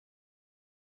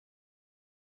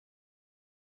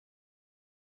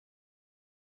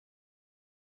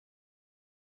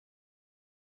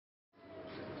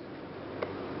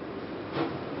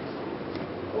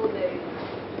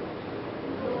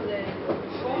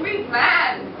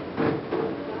Man!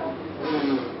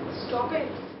 Stop it.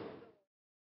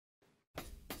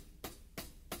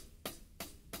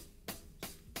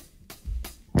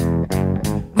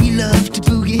 We love to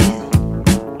boogie.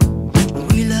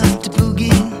 We love to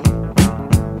boogie.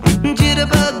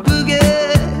 Jitterbug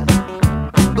boogie.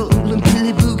 Bowling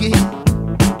Billy boogie.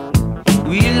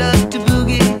 We love to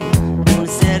boogie on a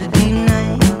Saturday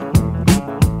night.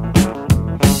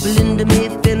 Belinda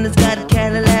Mayfinder's got a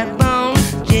Cadillac bone.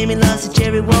 Jamie lost a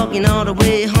cherry walking all the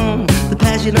way home. The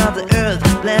passion of the earth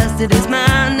blasted his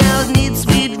mind. Now his neat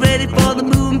sweet ready for the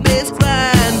moon bass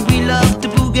grind. We love to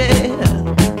boogie.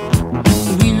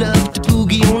 We love to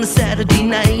boogie on a Saturday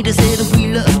night. I said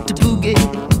we love to boogie.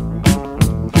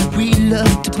 We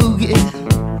love to boogie.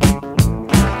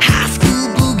 High school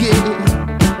boogie.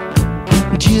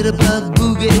 Jitterbug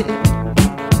boogie.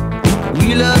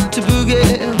 We love to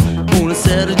boogie on a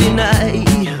Saturday night.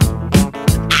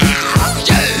 Oh,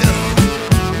 yeah!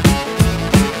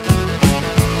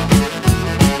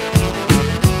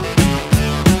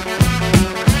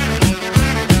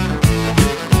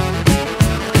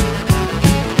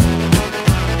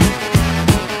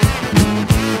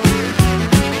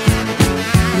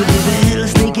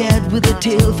 With a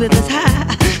tail feathers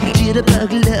high,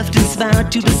 Jitterbug left and smiled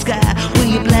to the sky. With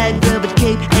your black velvet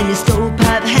cape and your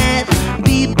stovepipe hat,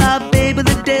 bebop baby,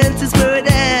 the dance is where it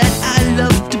at. I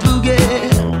love to boogie.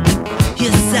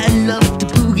 Yes, I love to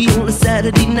boogie on a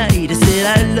Saturday night. I said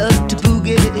I love to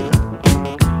boogie.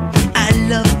 I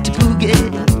love to boogie.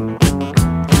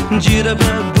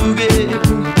 Jitterbug boogie.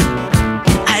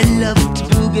 I love to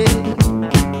boogie.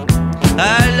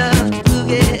 I love to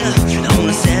boogie on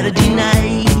a Saturday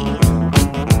night.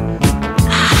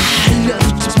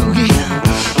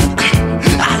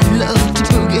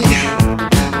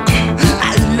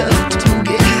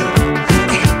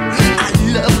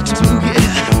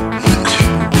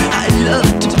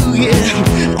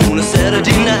 On a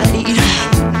Saturday night.